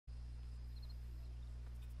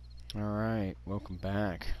Alright, welcome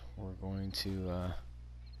back. We're going to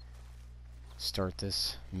start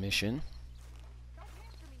this mission.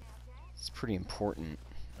 It's pretty important.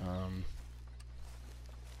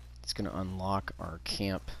 It's going to unlock our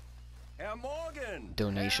camp Herr Morgan!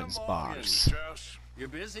 donations Herr Morgan. box. Strauss. You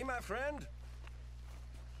busy, my friend?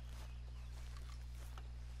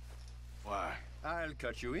 Why? I'll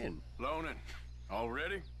cut you in. Loaning.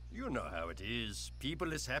 Already? You know how it is.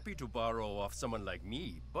 People is happy to borrow off someone like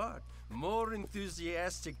me, but more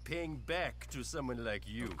enthusiastic paying back to someone like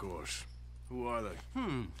you. Of course. Who are they?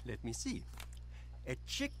 Let me see. A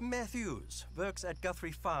Chick Matthews works at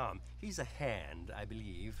Guthrie Farm. He's a hand, I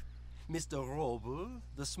believe. Mr. Roble,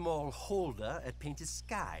 the small holder at Painted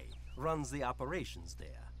Sky, runs the operations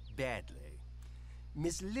there, badly.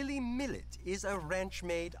 Miss Lily Millet is a ranch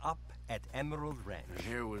maid up at Emerald Ranch. And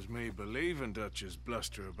here was me believing Dutch's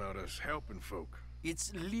bluster about us helping folk.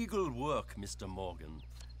 It's legal work, Mr. Morgan.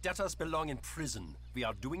 Debtors belong in prison. We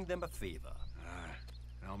are doing them a favor.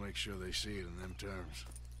 Aye. I'll make sure they see it in them terms.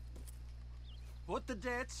 Put the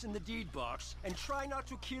debts in the deed box and try not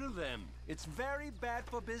to kill them. It's very bad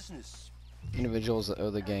for business. Individuals that owe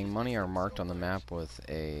the gang money are marked on the map with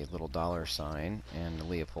a little $sign and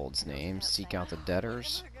Leopold's name. Seek out the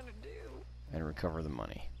debtors and recover the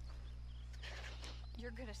money.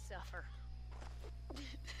 You're gonna suffer.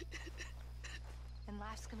 And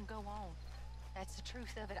life's gonna go on. That's the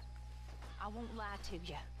truth of it. I won't lie to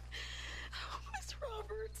you. Oh, Miss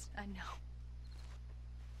Roberts. I know.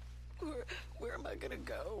 Where am I gonna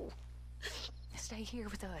go? Stay here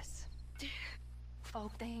with us.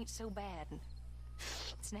 Folk, they ain't so bad.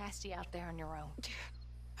 It's nasty out there on your own.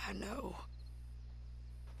 I know.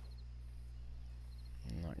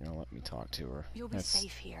 I'm not gonna let me talk to her. You'll be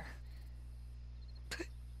safe here.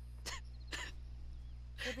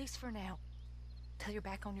 At least for now. Till you're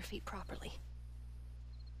back on your feet properly.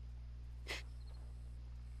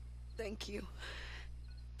 Thank you.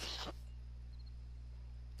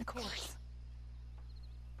 Of course.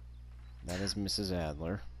 That is Mrs.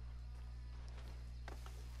 Adler.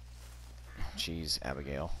 She's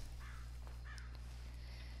Abigail.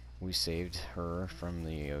 We saved her from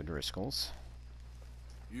the O'Driscolls.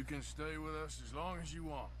 You can stay with us as long as you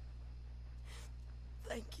want.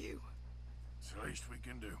 Thank you. It's the least we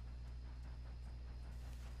can do.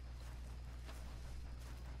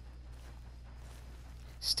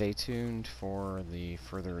 Stay tuned for the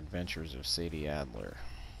further adventures of Sadie Adler.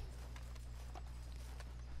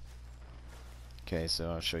 Okay,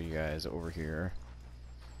 so I'll show you guys over here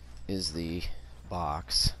is the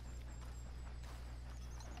box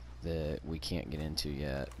that we can't get into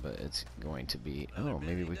yet, but it's going to be... Oh,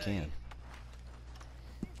 maybe we can.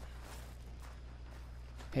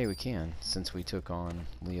 Hey, we can. Since we took on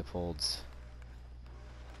Leopold's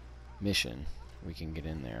mission, we can get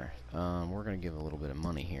in there. We're going to give a little bit of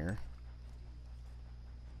money here.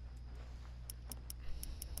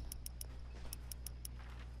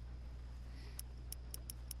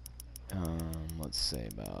 Let's say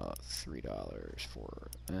about $3 for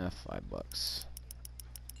 $5.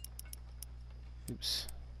 Oops.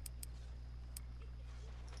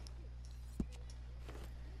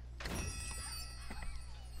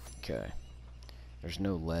 Okay. There's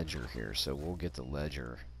no ledger here, so we'll get the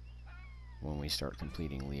ledger when we start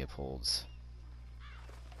completing Leopold's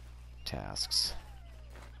tasks.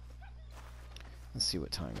 Let's see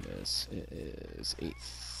what time it is. It is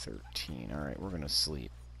 8:13. Alright, we're gonna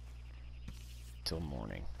sleep till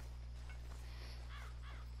morning.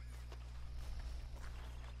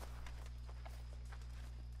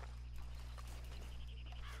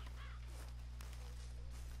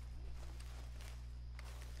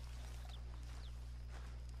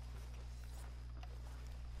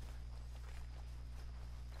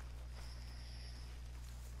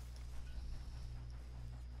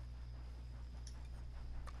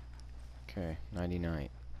 Okay, 99.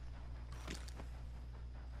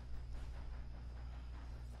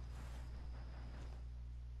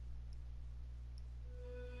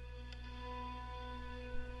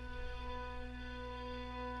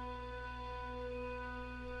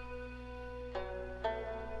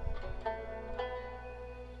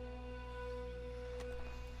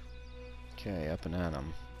 Okay, up and at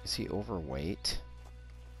him. Is he overweight?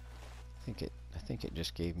 I think it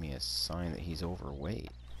just gave me a sign that he's overweight.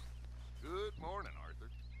 Good morning, Arthur.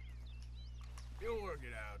 You'll work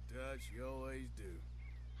it out, Dutch. You always do.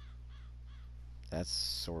 That's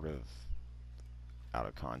sort of out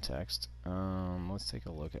of context. Let's take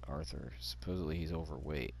a look at Arthur. Supposedly he's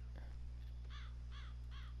overweight.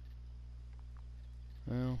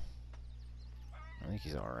 Well, I think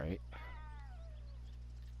he's alright.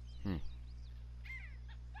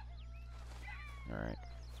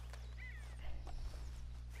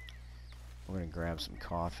 gonna grab some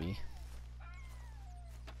coffee.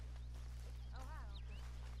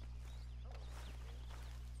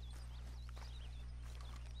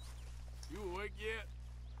 You awake yet?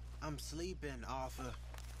 I'm sleeping, Arthur.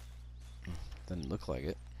 Doesn't look like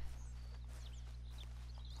it.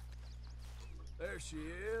 There she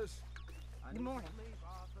is. Good morning.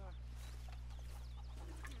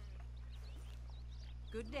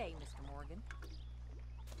 Good day, Mr. Morgan.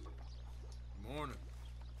 Morning.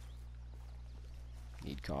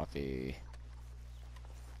 Need coffee.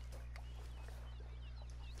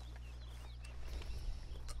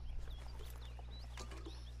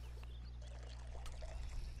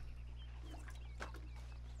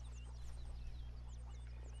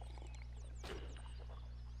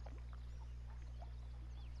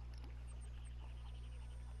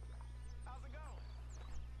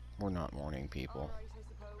 We're not morning people.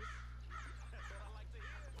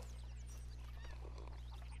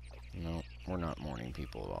 No, we're not morning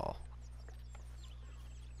people at all.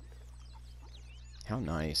 How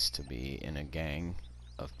nice to be in a gang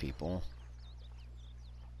of people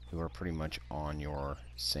who are pretty much on your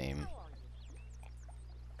same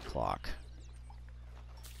clock.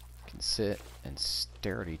 Can sit and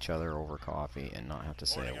stare at each other over coffee and not have to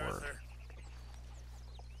say a word.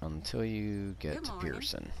 Until you get Good to morning.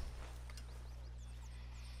 Pearson.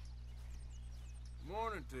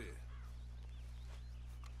 Morning to you.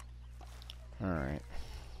 Alright.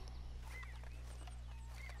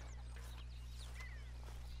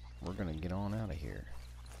 We're gonna get on out of here.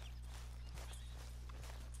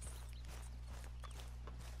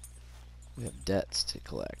 We have debts to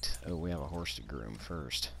collect. Oh, we have a horse to groom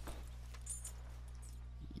first.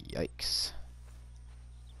 Yikes.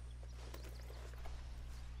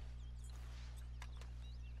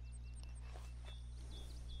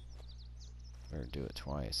 Better do it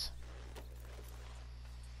twice.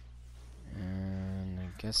 And I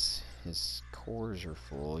guess his cores are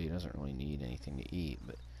full. He doesn't really need anything to eat,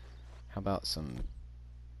 but how about some...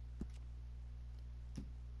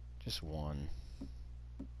 just one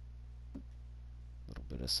little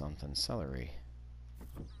bit of something. Celery.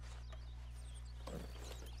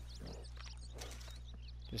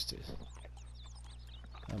 Just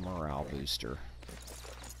a morale booster.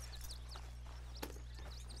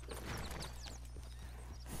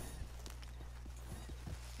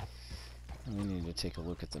 We need to take a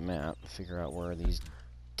look at the map, figure out where these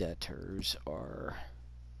debtors are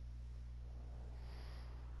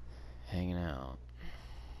hanging out.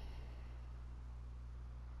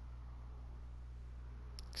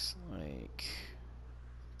 Looks like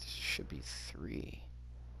there should be 3.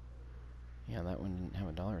 Yeah, that one didn't have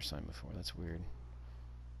a dollar sign before. That's weird.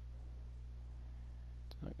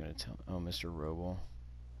 It's not gonna tell. Oh, Mr. Roble.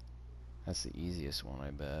 That's the easiest one,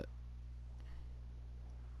 I bet.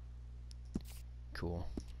 Cool.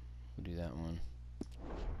 We'll do that one.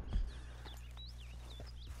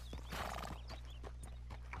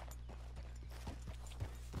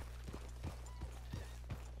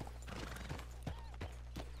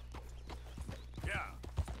 Yeah.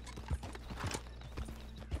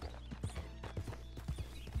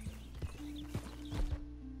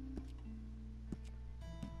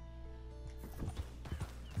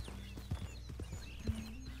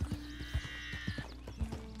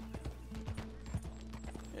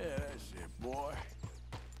 Yeah, that's it, boy.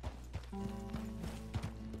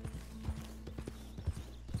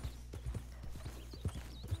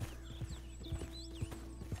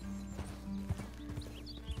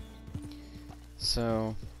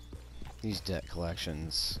 So, these debt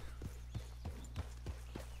collections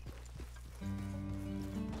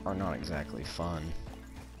are not exactly fun.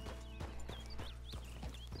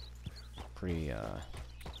 Pretty,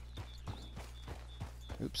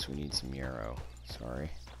 oops, we need some yarrow. Sorry.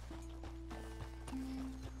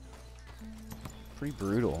 Pretty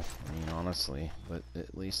brutal, I mean, honestly, but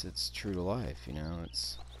at least it's true to life, you know,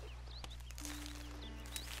 it's...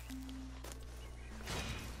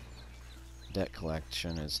 Debt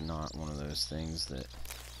collection is not one of those things that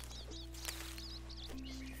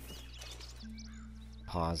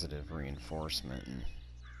positive reinforcement and,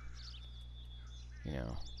 you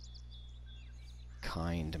know,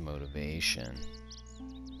 kind motivation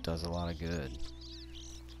does a lot of good.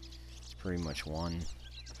 It's pretty much one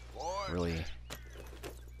Boy.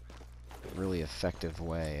 really effective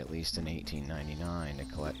way, at least in 1899,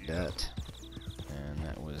 to collect debt, and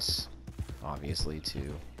that was obviously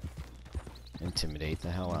to intimidate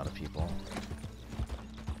the hell out of people.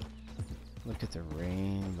 Look at the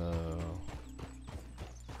rainbow.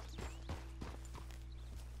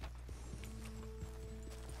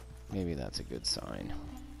 Maybe that's a good sign.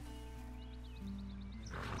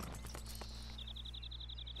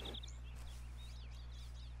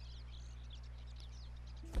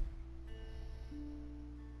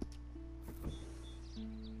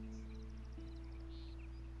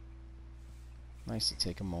 Nice to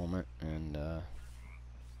take a moment and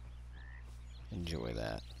enjoy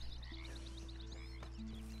that.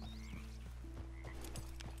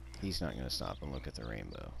 He's not going to stop and look at the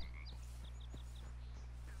rainbow.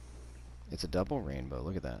 It's a double rainbow.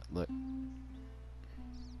 Look at that. Look.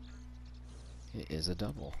 It is a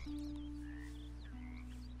double.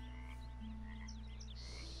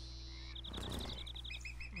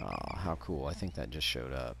 Oh, how cool. I think that just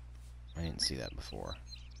showed up. I didn't see that before.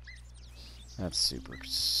 That's super,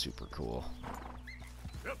 super cool.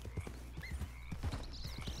 I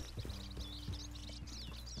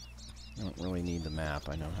don't really need the map.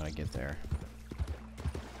 I know how to get there.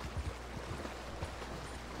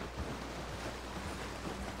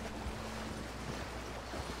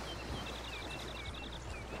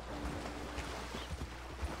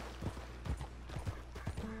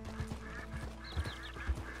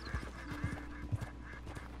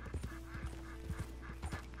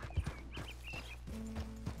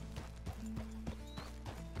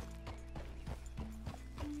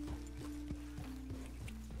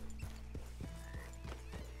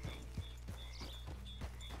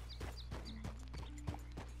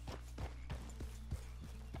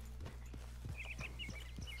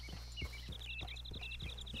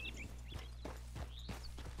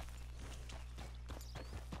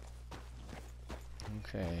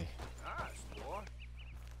 Okay. Nice, boy.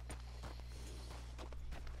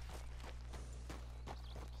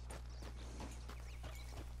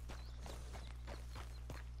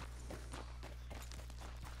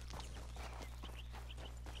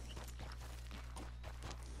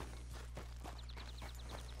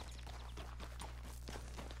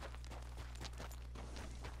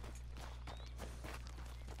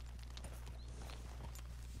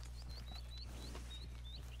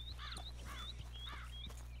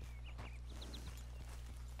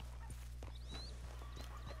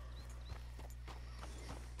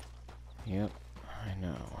 Yep, I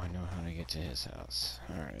know how to get to his house.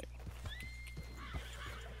 Alright.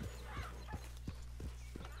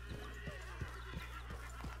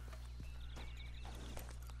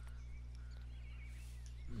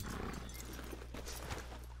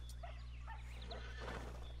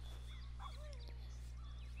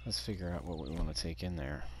 Let's figure out what we want to take in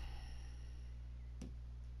there.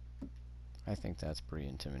 I think that's pretty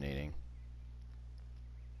intimidating.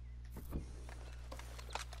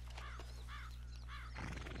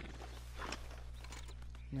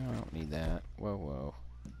 No, I don't need that. Whoa, whoa.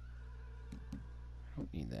 I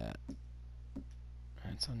don't need that.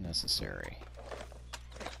 That's unnecessary.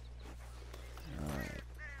 Alright.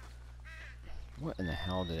 What in the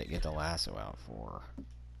hell did it get the lasso out for?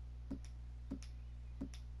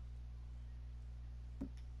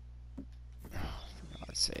 Oh, for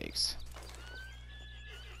God's sakes.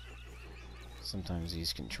 Sometimes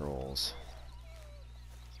these controls.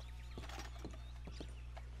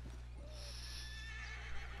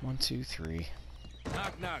 One, two, three.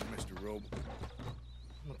 Knock, knock, Mr. Roble.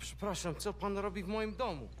 No przepraszam, co pan robi w moim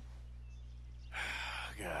domu?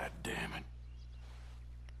 God damn it.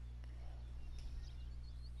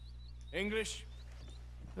 English?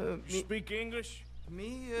 Speak English?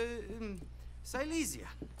 Me, Silesia.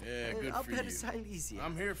 Yeah, good for Upper you. Silesia.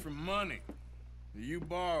 I'm here for money. You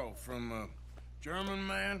borrow from a German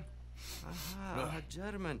man? Aha,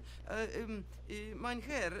 German. Mein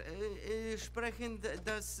Herr, sprechen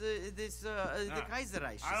das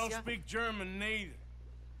Kaiserreich. I don't ja? speak German neither.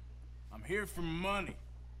 I'm here for money.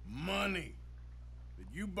 Money that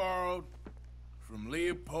you borrowed from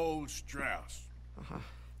Leopold Strauss.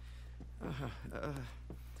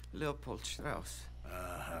 Leopold Strauss.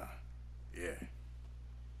 Uh-huh. Yeah.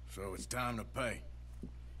 So it's time to pay.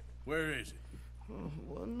 Where is it? Oh,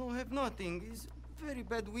 well, no, have nothing. It's very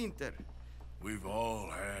bad winter. We've all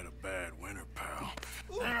had a bad winter, pal.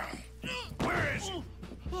 Where is it?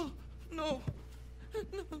 Oh, no.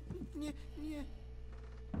 No, nie, nie.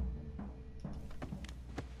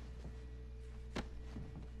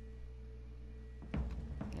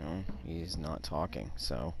 No, he's not talking,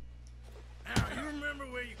 so. Now, you remember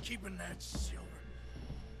where you're keeping that silver?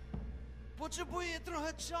 Potrzebuję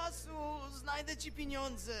trochę czasu. Znajdę ci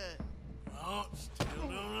pieniądze. Oh, still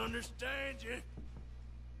don't understand you.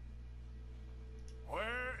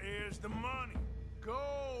 Where is the money?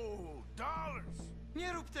 Gold, dollars.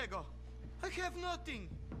 Nie rób tego. I have nothing.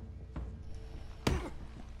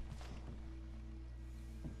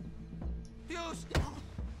 Już,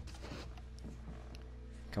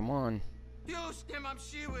 Come on. już nie mam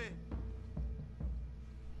siły.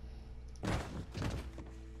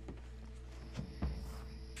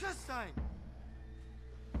 Przestań.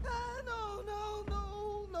 No, no, no,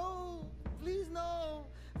 no. Please, no.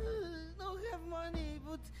 No have money.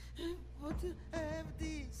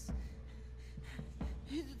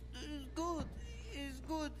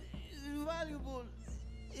 good, valuable.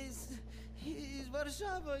 Is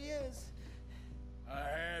Warsaw, yes. I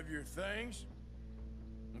have your things,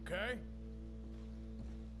 okay?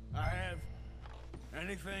 I have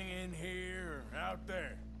anything in here or out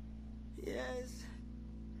there. Yes.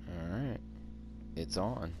 Alright. It's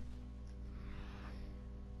on.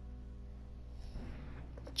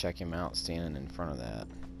 Check him out standing in front of that.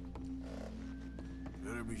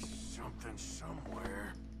 Better be something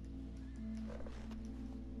somewhere.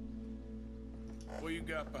 What you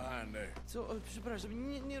got behind there? Co? Przepraszam,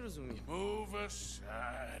 nie rozumiem. Move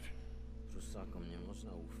aside. Prusakom nie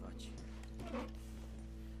można ufać.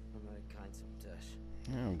 Amerykańcom też.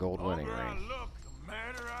 Oh, gold wedding Longer I ring. look, the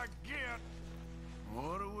madder I get.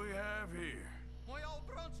 What do we have here? Moja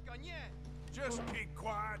obrączka, nie! Just keep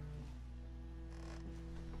quiet.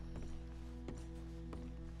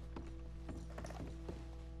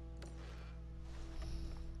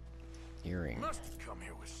 Earring. Must have come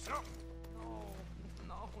here with something.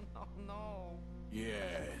 No.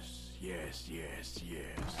 Yes, yes, yes,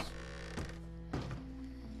 yes.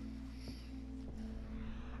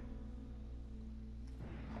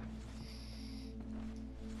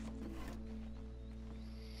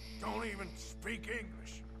 Don't even speak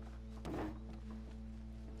English.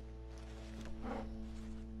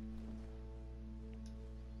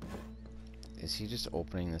 Is he just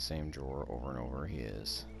opening the same drawer over and over? He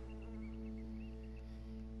is.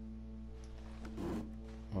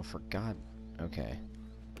 Well, for God... Okay.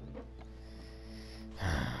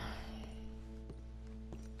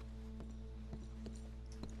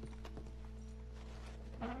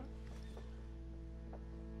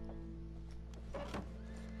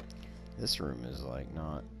 This room is like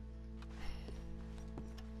not...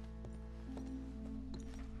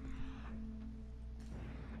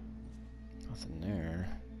 Nothing there.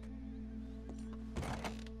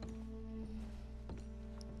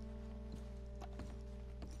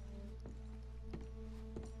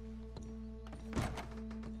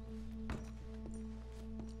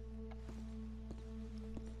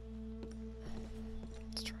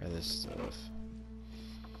 Let's try this stuff.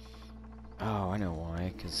 Oh, I know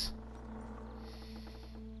why, 'cause...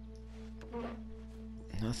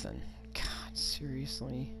 Nothing. God,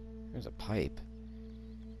 seriously? There's a pipe.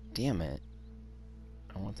 Damn it.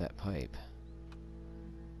 I want that pipe.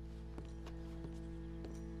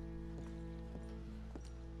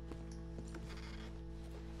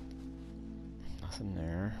 Nothing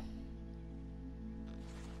there.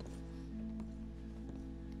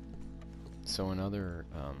 So another,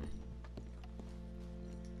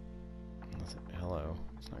 nothing, hello.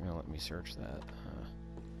 It's not gonna let me search that.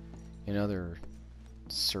 In other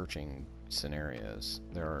searching scenarios,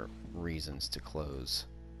 there are reasons to close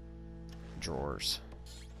drawers.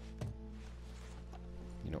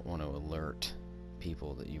 You don't want to alert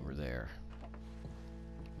people that you were there.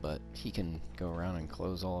 But he can go around and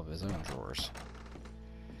close all of his own drawers.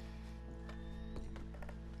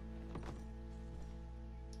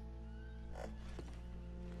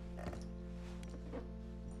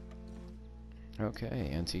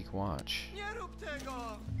 Okay, antique watch. Nie rób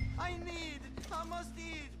tego! I must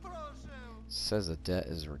eat, proszę! Says the debt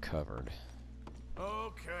is recovered.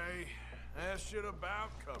 Okay, that should about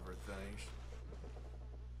cover things.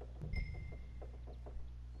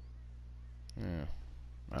 Yeah,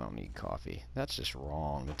 I don't need coffee. That's just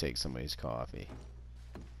wrong to take somebody's coffee.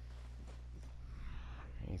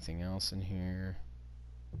 Anything else in here?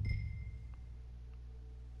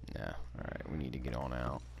 No. Alright, we need to get on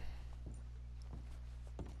out.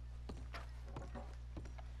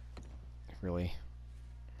 Really?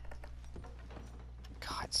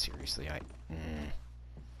 God, seriously,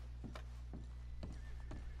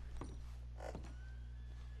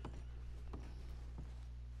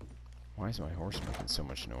 Why is my horse making so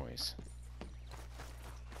much noise?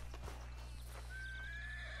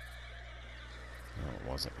 No, it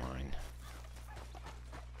wasn't mine.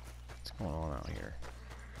 What's going on out here?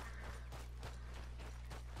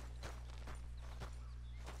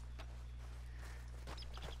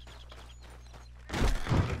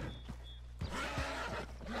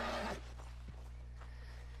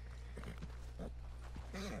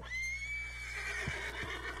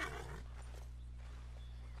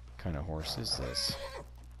 What kind of horse is this?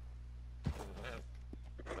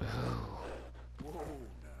 Whoa,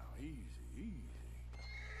 now, easy, easy.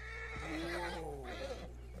 Whoa.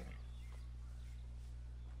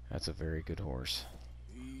 That's a very good horse.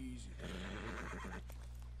 Easy.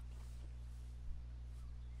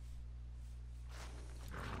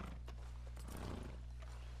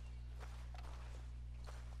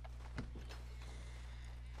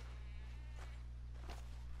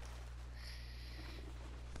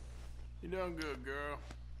 done good, girl.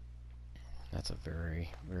 That's a very,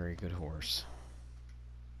 very good horse.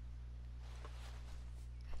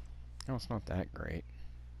 Oh, it's not that great.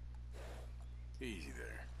 Easy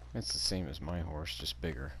there. It's the same as my horse, just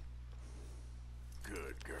bigger.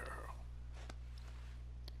 Good girl.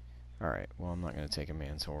 Alright, well, I'm not going to take a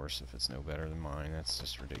man's horse if it's no better than mine. That's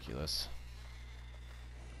just ridiculous.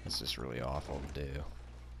 That's just really awful to do.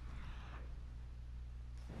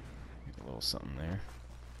 Get a little something there.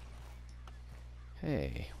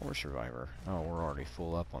 Hey, horse survivor. Oh, we're already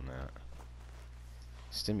full up on that.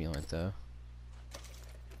 Stimulant, though.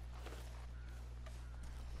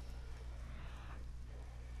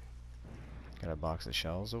 Got a box of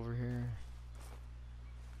shells over here.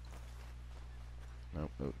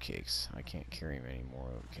 Nope, oatcakes. I can't carry many more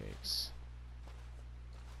oatcakes.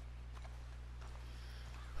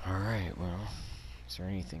 Alright, well, is there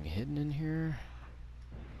anything hidden in here?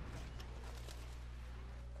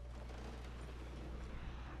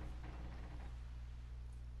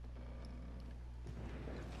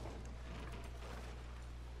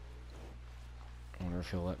 I wonder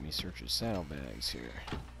if he'll let me search his saddlebags here.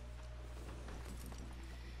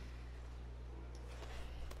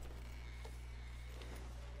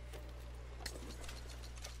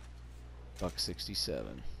 Buck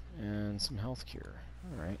 67 and some health cure.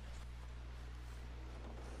 All right.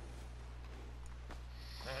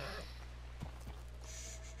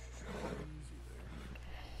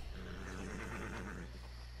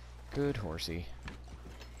 Good horsey.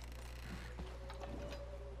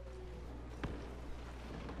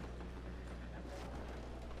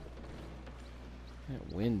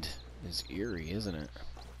 That wind is eerie, isn't it?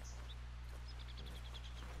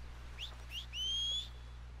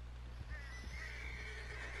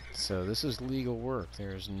 So this is legal work.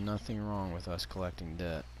 There's nothing wrong with us collecting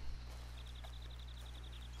debt.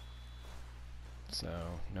 So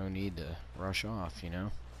no need to rush off, you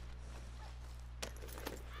know?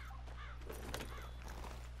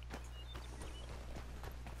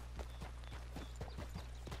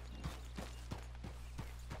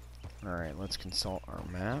 Alright, let's consult our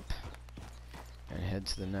map and head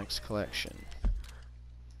to the next collection.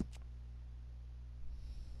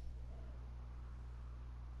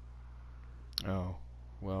 Oh,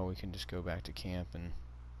 well, we can just go back to camp and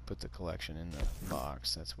put the collection in the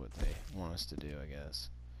box. That's what they want us to do, I guess.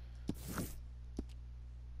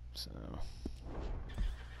 So,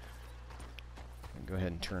 I'll go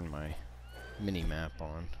ahead and turn my mini-map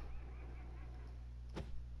on.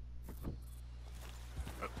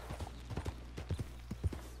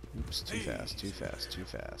 Oops, too fast, too fast, too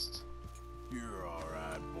fast. You're all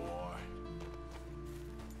right, boy.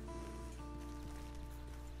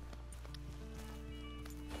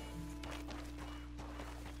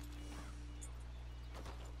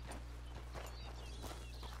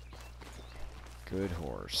 Good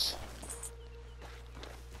horse.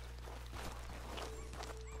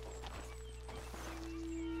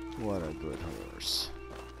 What a good horse.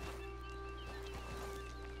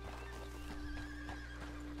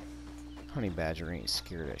 Honey Badger ain't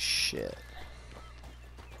scared of shit.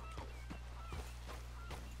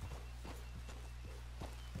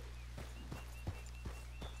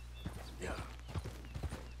 Yeah.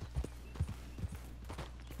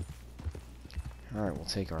 Alright, we'll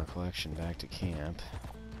take our collection back to camp.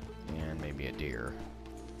 And maybe a deer.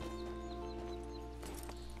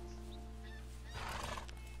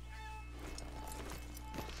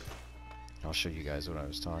 I'll show you guys what I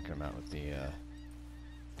was talking about with the,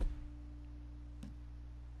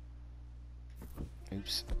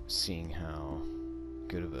 oops, seeing how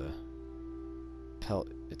good of a pelt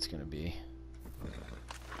it's gonna be.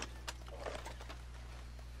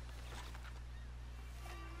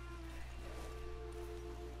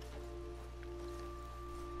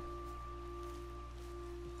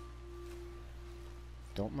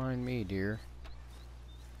 Don't mind me, dear.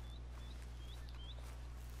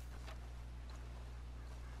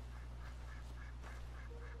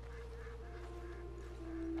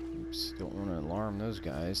 Oops, don't want to alarm those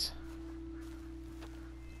guys.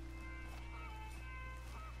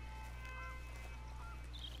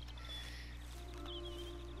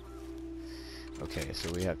 Okay,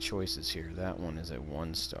 so we have choices here. That one is a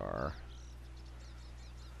 1-star.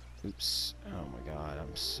 Oops. Oh my god,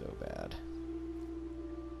 I'm so bad.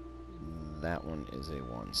 That one is a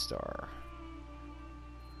 1-star.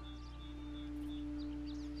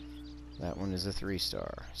 That one is a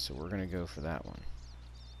 3-star. So we're gonna go for that one.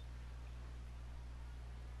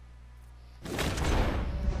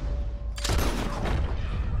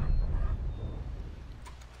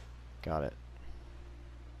 Got it.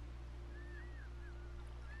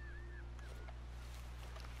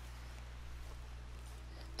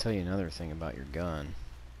 tell you another thing about your gun.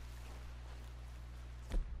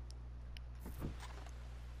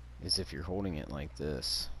 Is if you're holding it like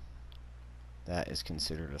this, that is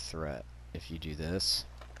considered a threat. If you do this,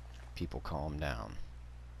 people calm down.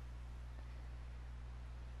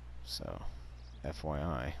 So,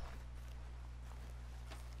 FYI.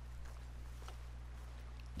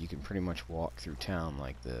 You can pretty much walk through town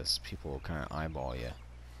like this. People will kind of eyeball you.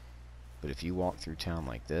 But if you walk through town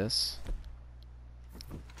like this,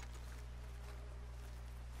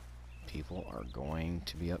 people are going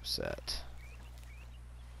to be upset.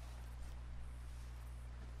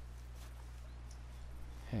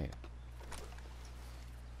 Hey.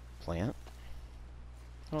 Plant?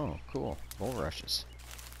 Oh, cool. Bulrushes.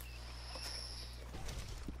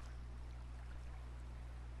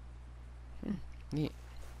 Neat.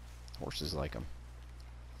 Horses like them.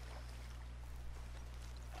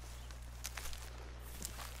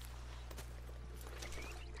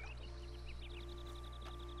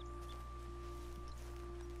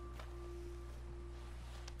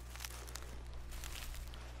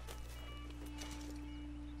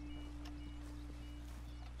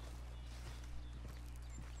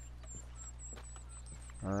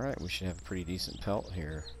 Alright, we should have a pretty decent pelt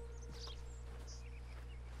here.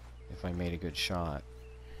 If I made a good shot.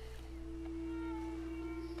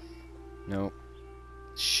 Nope.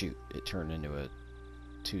 Shoot, it turned into a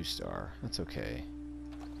 2-star. That's okay.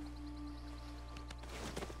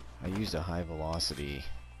 I used a high velocity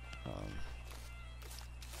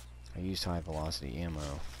ammo.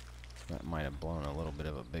 That might have blown a little bit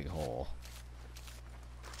of a big hole.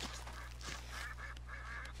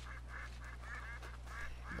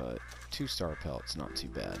 But 2-star pelt's not too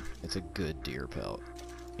bad. It's a good deer pelt.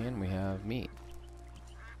 And we have meat.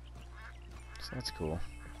 So that's cool.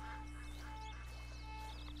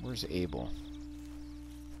 Where's Abel?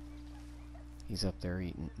 He's up there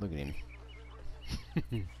eating. Look at him.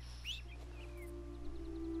 Yep.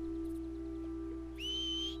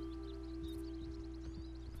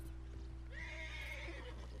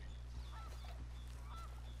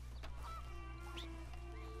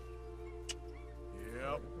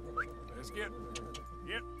 Let's get.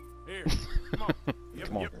 Yep. Here. Come on. Yep,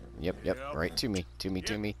 Come on. Yep. Yep. Right to me. To me.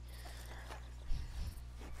 To me.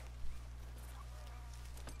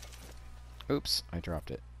 Oops, I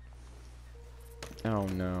dropped it. Oh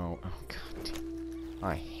no. Oh god.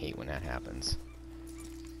 I hate when that happens.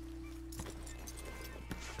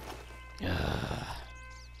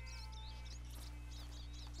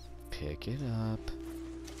 Pick it up.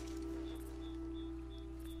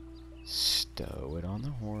 Stow it on the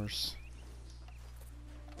horse.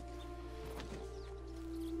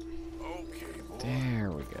 Okay, boy.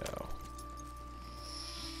 There we go.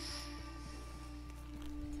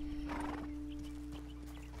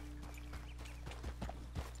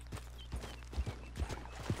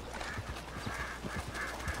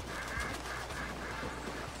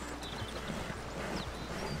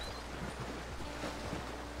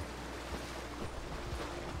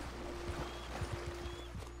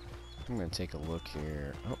 I'm gonna take a look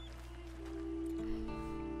here. Oh.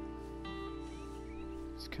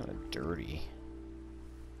 It's kind of dirty.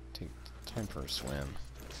 Take time for a swim.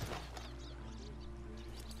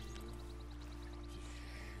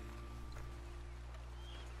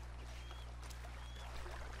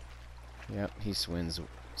 Yep, he swims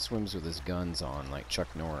with his guns on like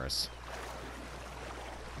Chuck Norris.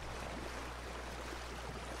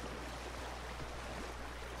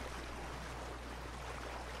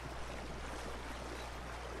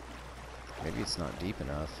 Maybe it's not deep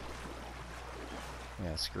enough.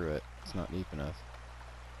 Yeah, screw it. It's not deep enough.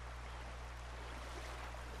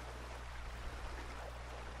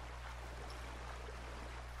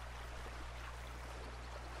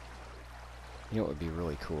 You know what would be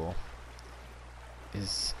really cool?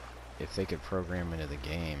 Is if they could program into the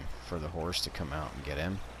game for the horse to come out and get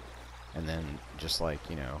him. And then, just like,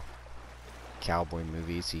 you know, cowboy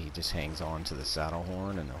movies, he just hangs on to the saddle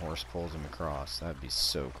horn and the horse pulls him across. That'd be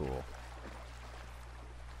so cool.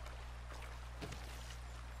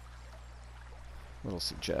 Little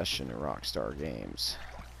suggestion to Rockstar Games.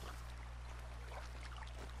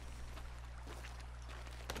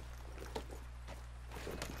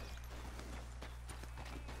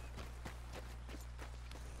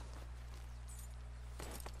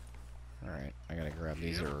 Alright, I gotta grab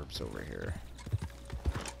these herbs over here.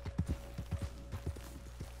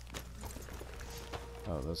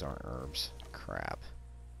 Oh, those aren't herbs. Crap.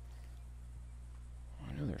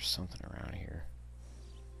 I know there's something around here.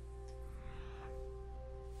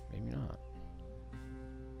 Maybe not.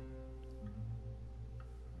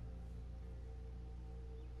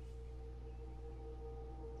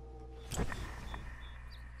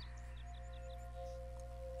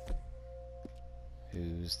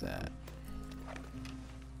 Who's that?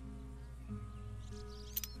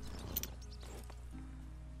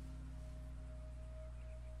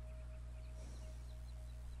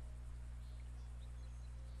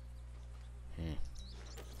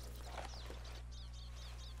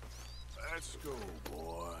 Let's go,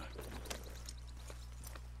 boy.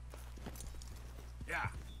 Yeah.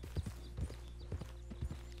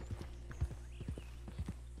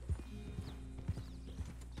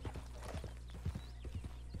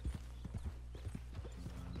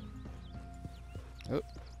 Oh,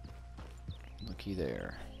 looky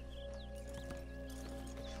there.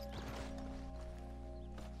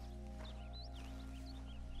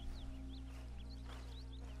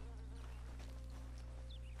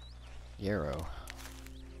 Yarrow.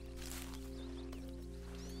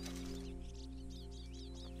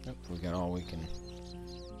 Yep, we got all we can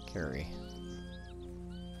carry.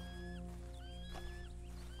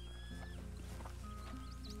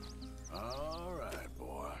 All right,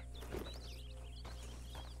 boy.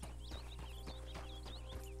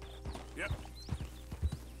 Yep.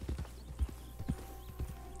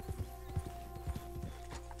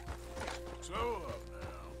 Slow up now.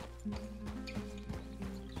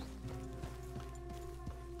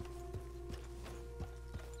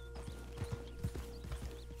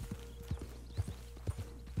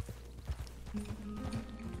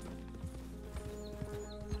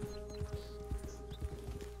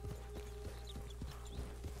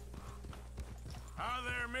 Hi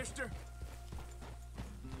there, mister.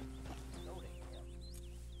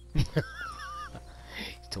 He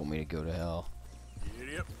told me to go to hell.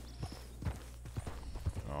 Yep.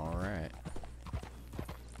 Alright.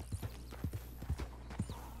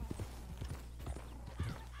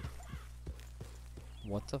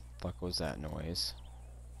 What the fuck was that noise?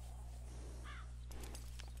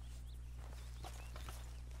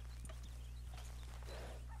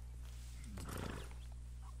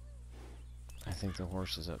 I think the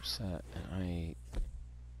horse is upset, and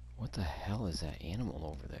what the hell is that animal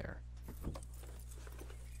over there?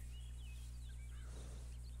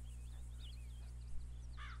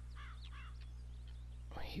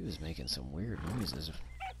 He was making some weird noises.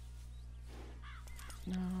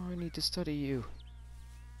 No, I need to study you.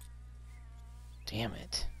 Damn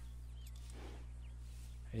it.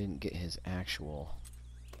 I didn't get his actual...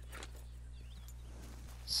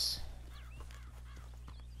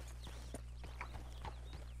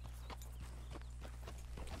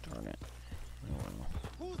 Darn it. Oh well.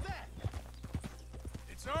 Who's that?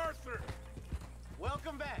 It's Arthur.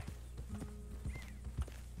 Welcome back.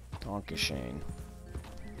 Donkey Shane.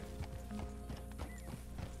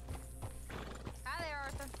 Hi there,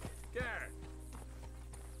 Arthur. Garrett.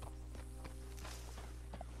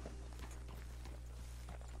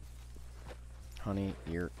 Honey,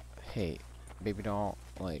 hey, baby doll,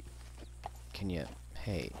 like, can you,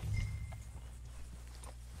 hey.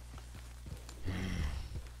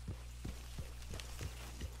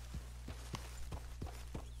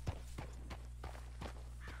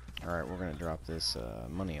 Alright, we're gonna drop this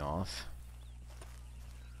money off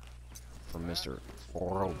from Mr.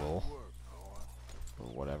 Orville, or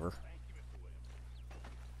whatever.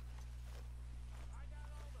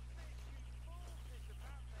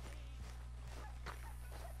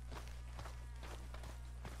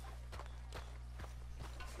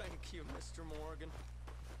 Thank you, Mr. Morgan,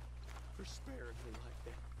 for sparing me like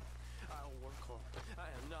that. I'll work hard. I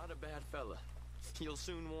am not a bad fella. You'll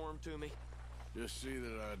soon warm to me. Just see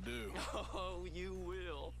that I do. Oh, you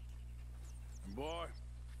will. And boy,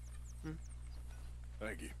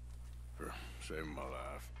 thank you for saving my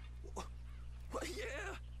life. Well,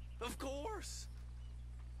 yeah, of course.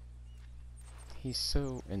 He's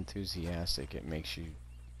so enthusiastic, it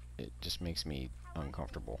just makes me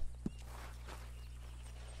uncomfortable.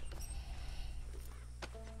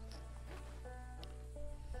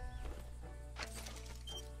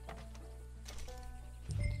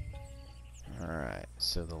 Alright,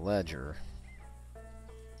 so the ledger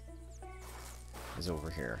is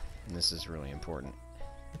over here, and this is really important.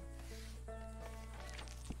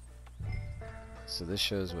 So this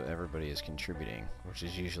shows what everybody is contributing, which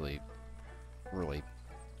is usually really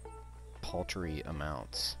paltry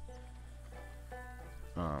amounts.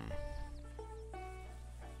 And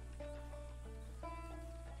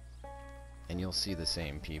you'll see the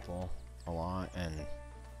same people a lot, and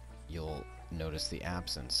you'll notice the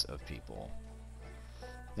absence of people.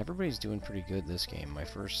 Everybody's doing pretty good this game. My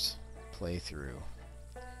first playthrough,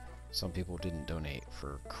 some people didn't donate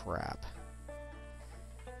for crap.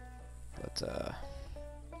 But,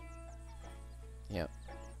 yep.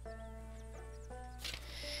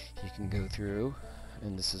 You can go through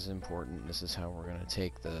and this is important, this is how we're going to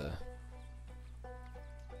take the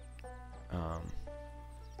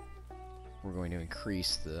we're going to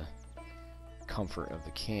increase the comfort of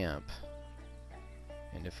the camp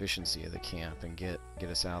and efficiency of the camp and get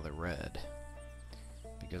us out of the red.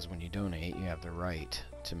 Because when you donate, you have the right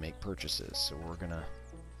to make purchases. So we're gonna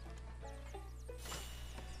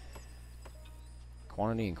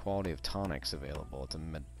quantity and quality of tonics available at the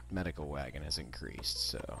medical wagon has increased.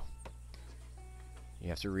 So you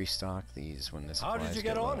have to restock these when this. How did you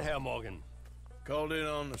get on, Herr Morgan? Called in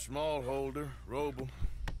on the small holder, Roble.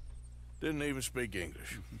 Didn't even speak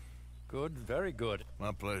English. Good, very good.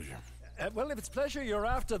 My pleasure. Well, if it's pleasure you're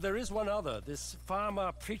after, there is one other. This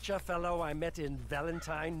farmer preacher fellow I met in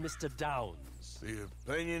Valentine, Mr. Downs. The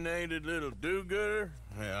opinionated little do-gooder?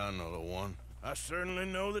 Yeah, I know the one. I certainly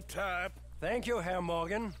know the type. Thank you, Herr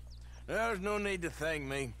Morgan. There's no need to thank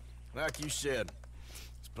me. Like you said,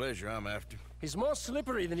 it's pleasure I'm after. He's more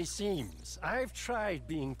slippery than he seems. I've tried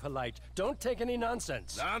being polite. Don't take any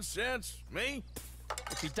nonsense. Nonsense? Me?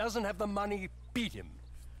 If he doesn't have the money, beat him.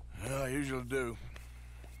 Well, I usually do.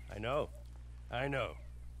 I know. I know.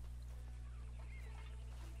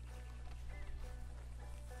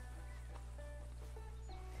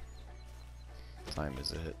 What time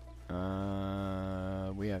is it?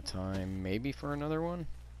 We have time maybe for another one?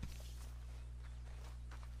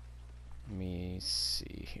 Let me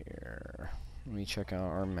see here. Let me check out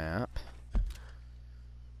our map.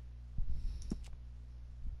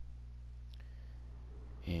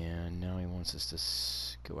 And now he wants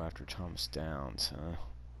us to go after Thomas Downs, huh? Which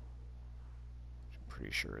I'm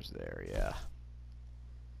pretty sure is there, yeah.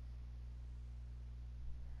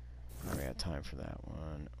 We got time for that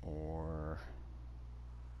one, or...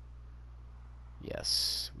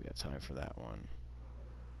 Yes, we got time for that one.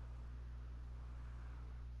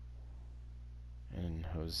 And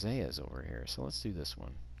Hosea's over here, so let's do this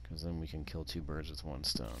one, because then we can kill two birds with one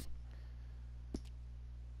stone.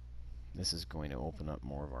 This is going to open up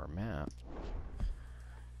more of our map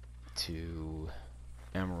to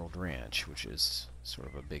Emerald Ranch, which is sort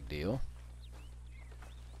of a big deal.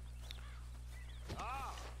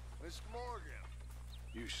 Ah, Miss Morgan.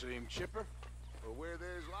 You seem chipper. But where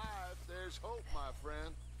there's life, there's hope, my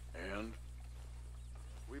friend. And?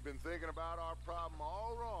 We've been thinking about our problem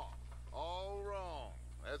all wrong. All wrong.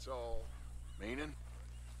 That's all. Meaning?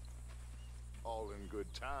 All in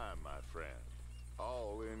good time, my friend.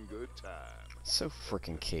 All in good time. So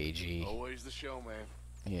freaking cagey. Always the showman.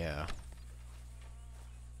 Yeah.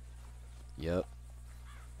 Yep.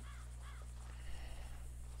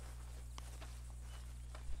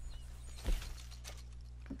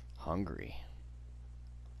 Hungry.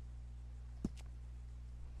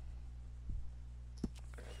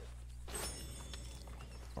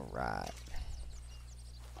 Alright.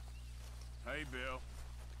 Hey, Bill.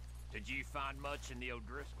 Did you find much in the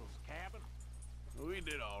O'Driscoll's cabin? We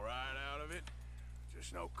did all right out of it.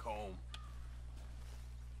 Just no comb.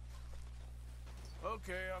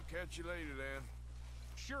 Okay, I'll catch you later then.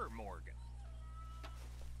 Sure, Morgan.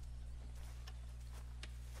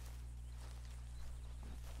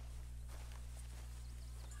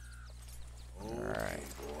 Okay,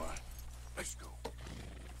 boy. Let's go.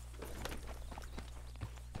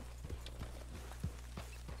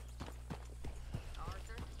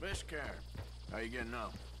 Miss Karen, how you getting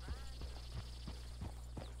on?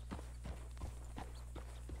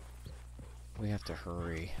 We have to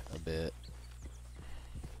hurry a bit.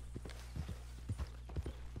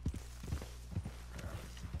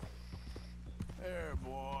 There,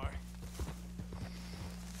 boy.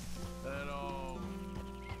 That all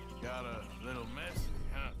got a little messy,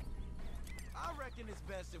 huh? I reckon it's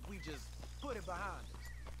best if we just put it behind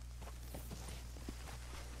us.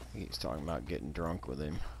 He's talking about getting drunk with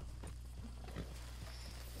him.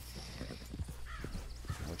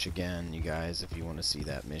 Which again, you guys, if you want to see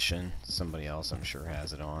that mission, somebody else I'm sure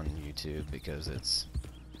has it on YouTube because it's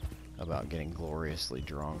about getting gloriously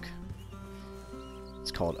drunk.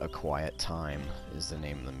 It's called A Quiet Time is the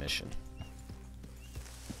name of the mission.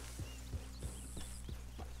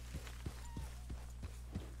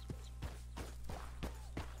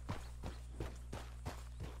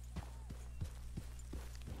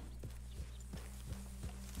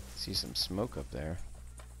 See some smoke up there.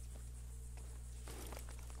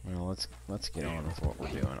 Well, let's get on with what we're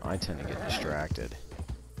doing. I tend to get distracted.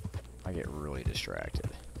 I get really distracted.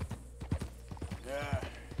 Yeah,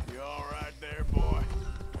 you all right there, boy?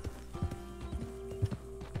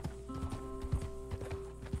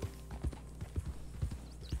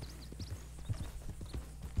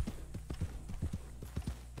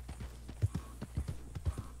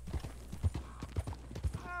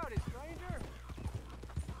 Howdy, stranger.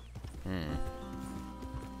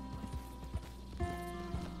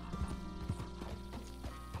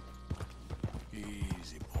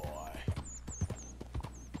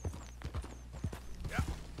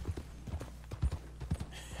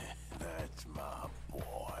 That's my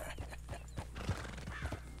boy.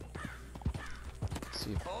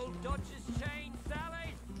 See if... Old Dutch's chain,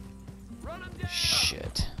 Sally! Run him down!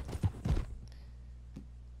 Shit.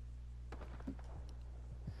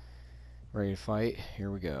 Ready to fight? Here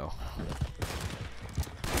we go.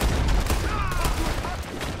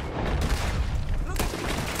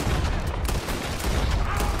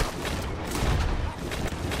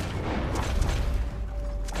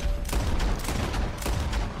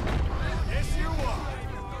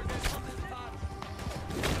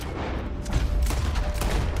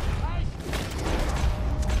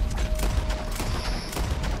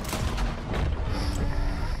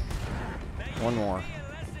 One more.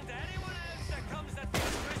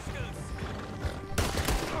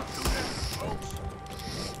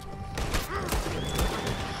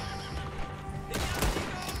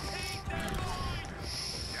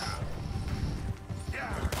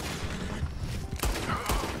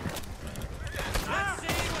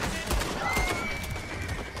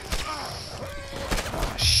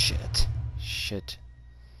 Oh, shit. Shit.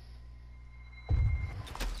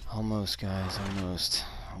 Almost, guys. Almost.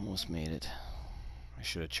 Almost made it. I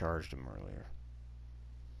should have charged him earlier.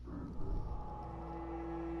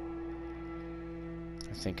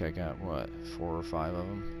 I think I got, what, 4 or 5 of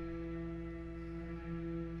them?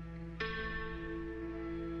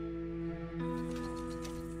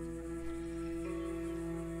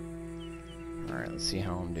 Alright, let's see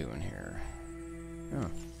how I'm doing here. Oh.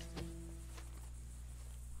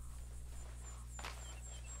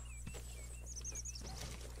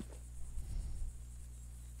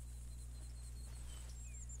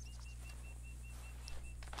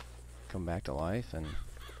 Come back to life and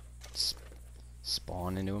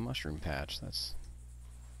spawn into a mushroom patch. That's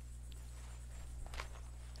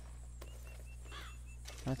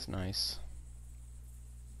nice.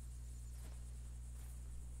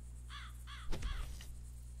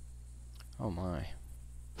 Oh my.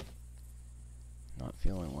 Not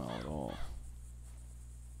feeling well at all.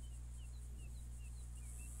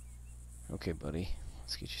 Okay, buddy.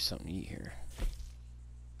 Let's get you something to eat here.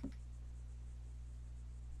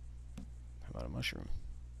 How about a mushroom?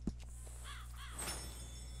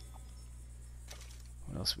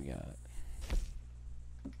 What else we got?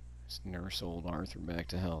 Let's nurse old Arthur back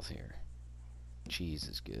to health here. Cheese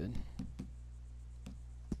is good.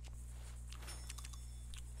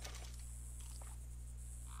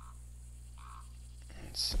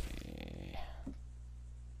 Let's see.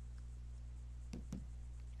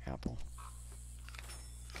 Apple.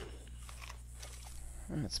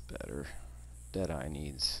 That's better. Deadeye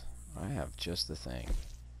needs... I have just the thing.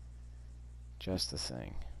 Just the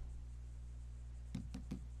thing.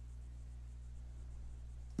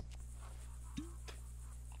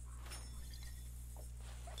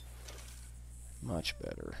 Much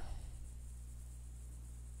better.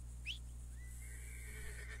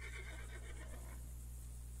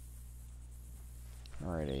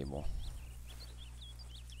 Alright, Abel.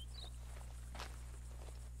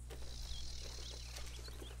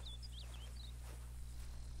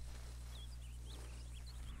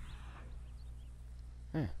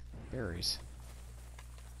 Berries.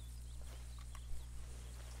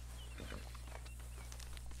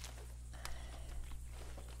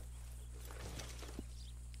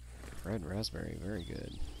 Red raspberry, very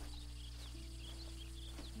good.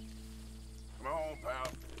 Come on,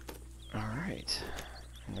 pal. Alright.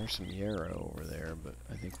 And there's some yarrow over there, but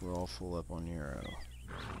I think we're all full up on yarrow.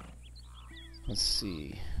 Let's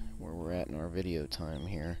see where we're at in our video time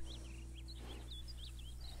here.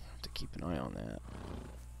 Have to keep an eye on that.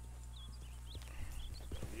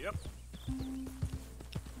 Yep.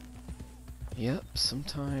 Yep,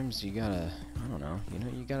 sometimes you gotta, I don't know,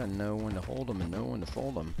 you gotta know when to hold them and know when to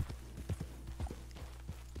fold them.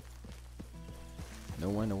 Know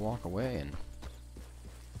when to walk away and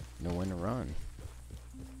know when to run.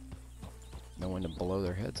 Know when to blow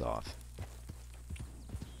their heads off.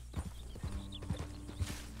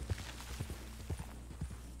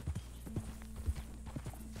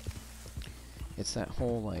 It's that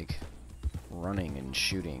whole, like, running and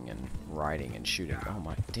shooting and riding and shooting. Oh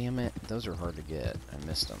my, damn it. Those are hard to get. I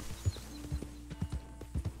missed them.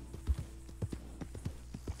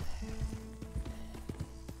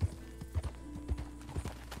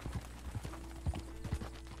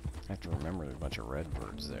 I have to remember there's a bunch of red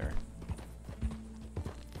birds there.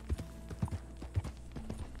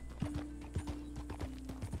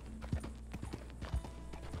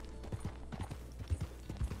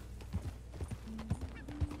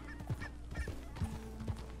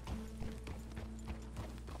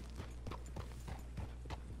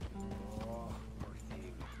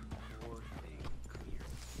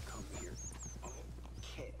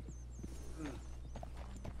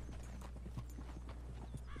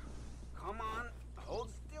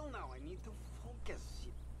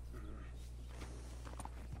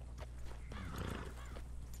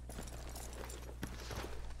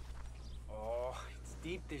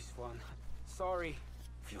 keep this one. Sorry.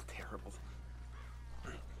 Feel terrible.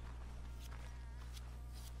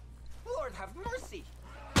 Lord have mercy!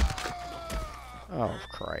 Oh,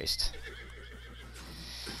 Christ.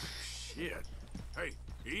 Shit. Hey,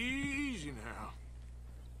 easy now.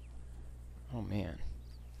 Oh, man.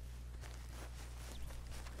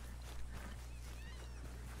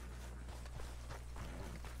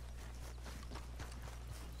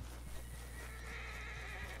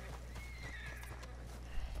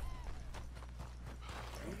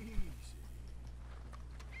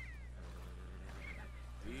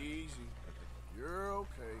 Easy. You're okay.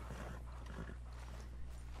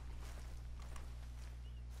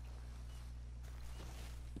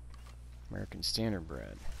 American Standard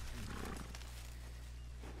Bread.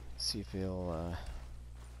 See if he'll,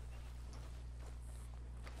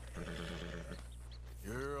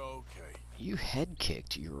 You're okay. You head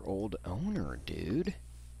kicked your old owner, dude.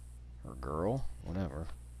 Or girl, whatever.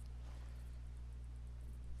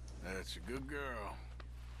 That's a good girl.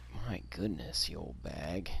 My goodness, you old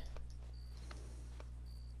bag.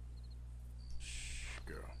 Shh,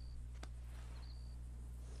 girl.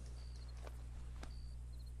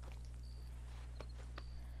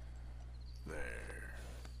 There.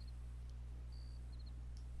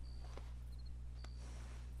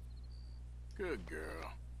 Good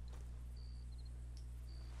girl.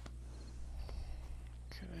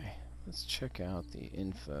 Okay, let's check out the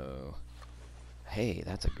info. Hey,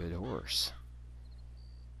 that's a good horse.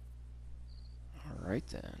 Alright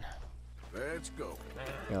then. Let's go.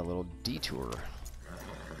 Got a little detour,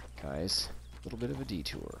 guys. A little bit of a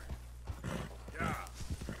detour. Yeah.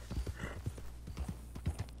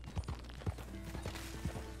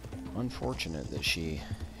 Unfortunate that she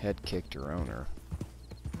head kicked her owner.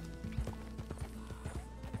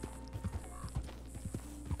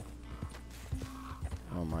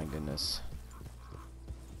 Oh my goodness.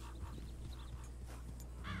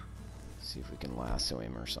 See if we can lasso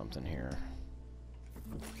him or something here.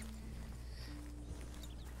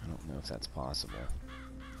 I don't know if that's possible.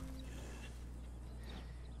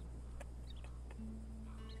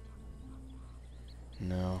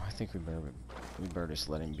 No, I think we better just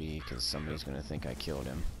let him be, because somebody's gonna think I killed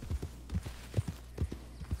him.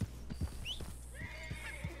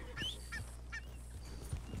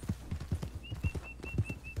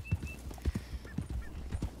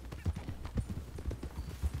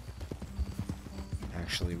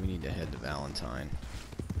 Actually, we need to head to Valentine.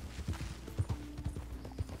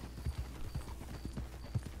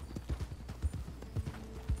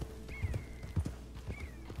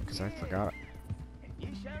 Because I forgot. You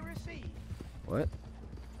shall receive. What?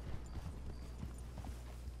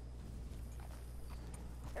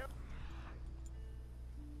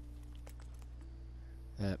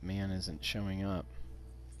 That man isn't showing up.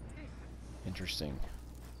 Interesting.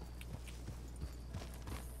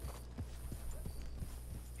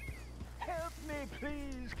 Help me,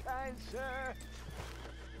 please, kind sir.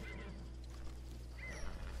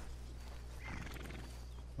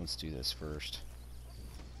 Let's do this first.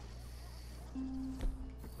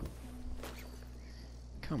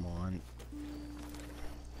 Come on.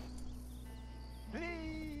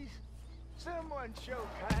 Please, someone show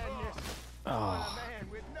kindness. Oh, A man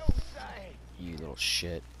with no sight. you little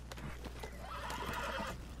shit.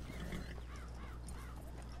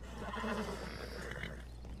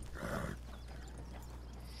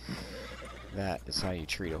 That is how you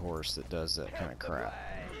treat a horse that does that kind of crap.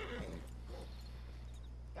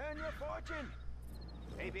 Earn your fortune.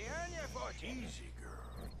 Maybe earn your fortune. Easy,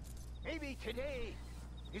 girl. Maybe today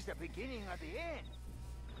is the beginning of the end.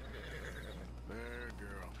 There,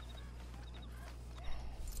 girl.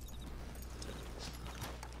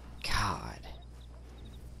 God.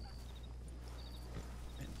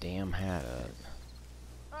 That damn hat up.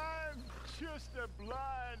 I'm just a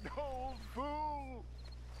blind old fool.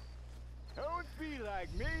 Don't be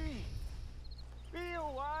like me. Be a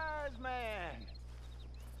wise man.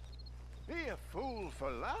 Be a fool for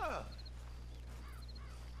love.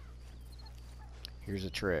 Here's a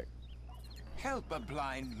trick. Help a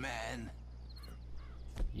blind man.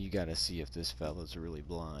 You gotta see if this fella's really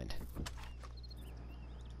blind.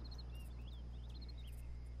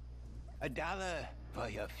 $1 for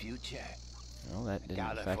your future. Well, that didn't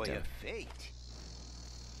 $1 affect for him. your fate.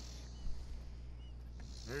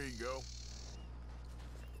 There you go.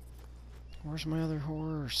 Where's my other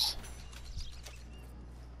horse?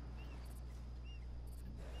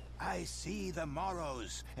 I see the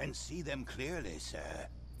morrows, and see them clearly, sir.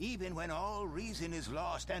 Even when all reason is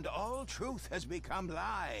lost and all truth has become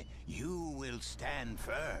lie, you will stand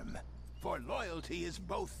firm. For loyalty is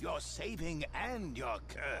both your saving and your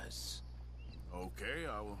curse. Okay,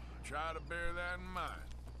 I will try to bear that in mind.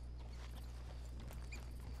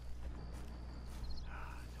 I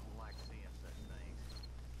don't like seeing such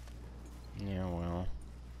things. Yeah, well,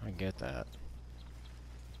 I get that.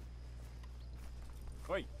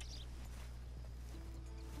 Wait.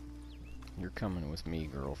 You're coming with me,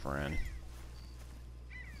 girlfriend.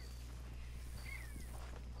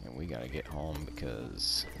 And we gotta get home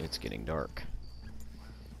because it's getting dark.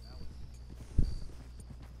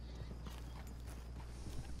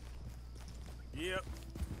 Yep.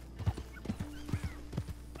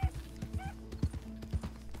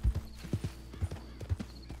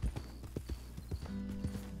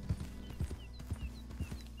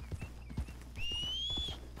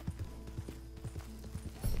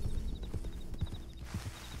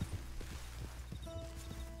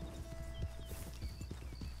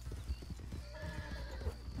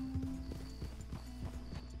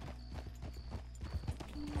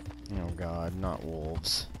 Oh god, not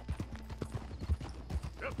wolves.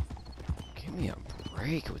 Give me a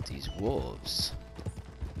break with these wolves.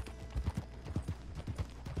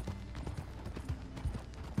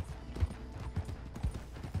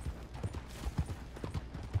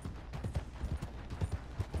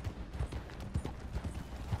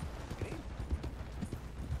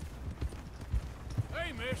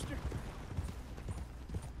 Hey, mister.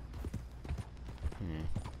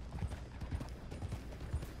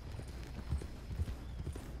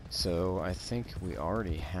 So I think we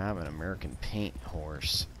already have an American paint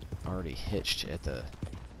horse already hitched at the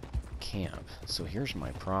camp. So here's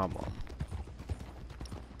my problem.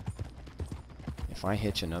 If I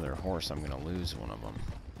hitch another horse, I'm gonna lose one of them.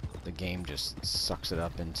 The game just sucks it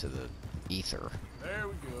up into the ether. There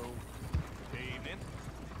we go. Evening.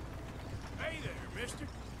 Hey there, mister.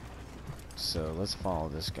 So let's follow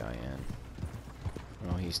this guy in.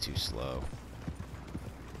 Oh, he's too slow.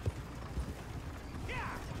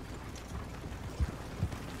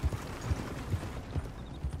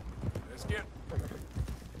 Let's get. But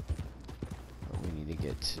we need to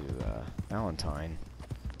get to Valentine.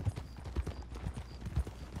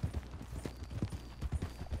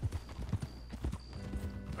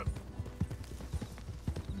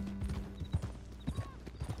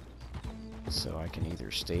 So I can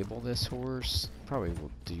either stable this horse. Probably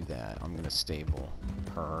will do that. I'm gonna stable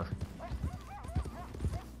her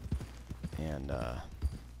and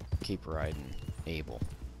keep riding Abel.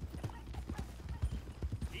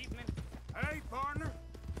 Evening. Hey, partner.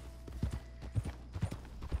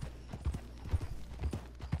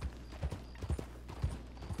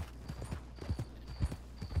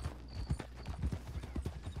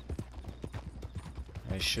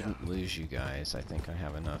 I shouldn't lose you guys. I think I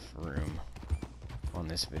have enough room on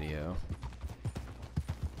this video.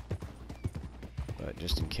 But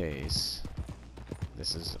just in case,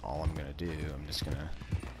 this is all I'm gonna do. I'm just gonna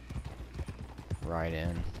ride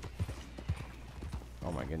in.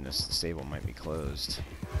 Oh my goodness, the stable might be closed.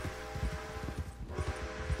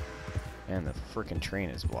 And the frickin' train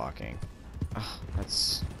is blocking. Ah,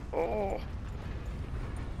 that's... Oh!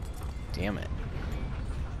 Damn it.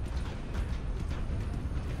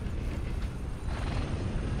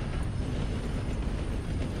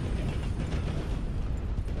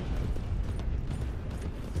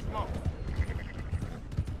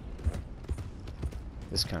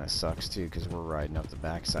 This kind of sucks too, because we're riding up the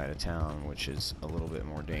backside of town, which is a little bit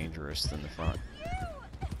more dangerous than the front.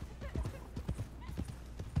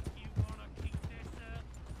 You wanna keep this up?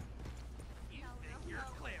 You think you're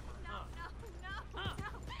clever, huh? Huh?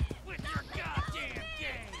 With your goddamn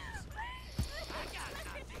games! I got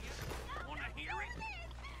an idea. Wanna hear it?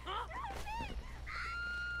 Huh?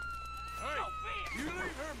 Hey, No fear. you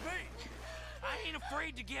leave her be. I ain't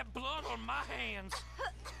afraid to get blood on my hands.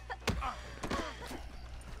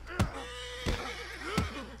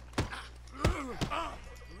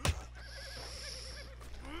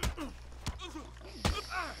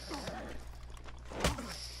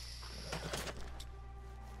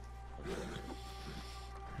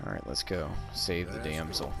 Alright, let's go. Save the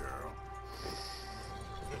damsel. Girl.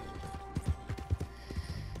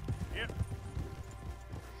 Yep.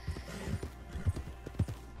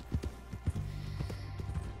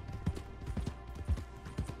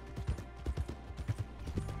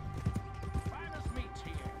 Finest meats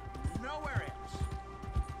here. Nowhere else.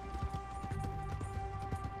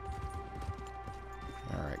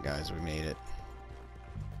 Alright guys, we made it.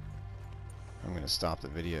 I'm gonna stop the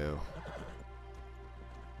video.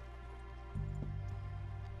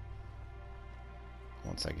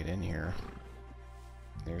 Once I get in here.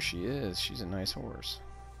 There she is. She's a nice horse.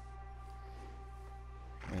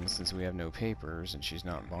 And since we have no papers and she's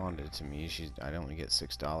not bonded to me, I'd only get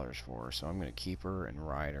 $6 for her, so I'm gonna keep her and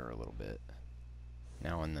ride her a little bit.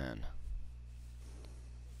 Now and then.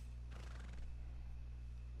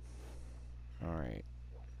 Alright.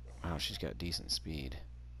 Wow, she's got decent speed.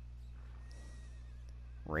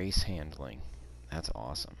 Race handling. That's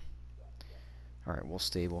awesome. Alright, we'll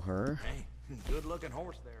stable her. Hey, good looking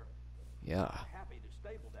horse there. Yeah. Happy to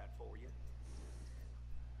stable that for you.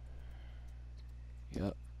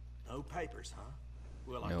 Yep. No papers, huh?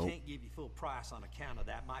 Well, Nope. I can't give you full price on account of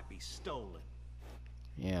that might be stolen.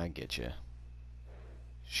 Yeah, I get you.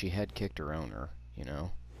 She had kicked her owner, you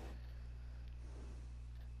know.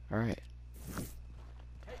 Alright.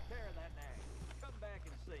 Take care of that nag. Come back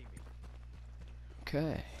and see me.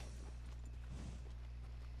 Okay.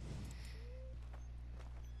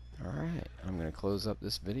 Alright, I'm going to close up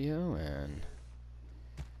this video and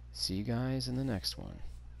see you guys in the next one.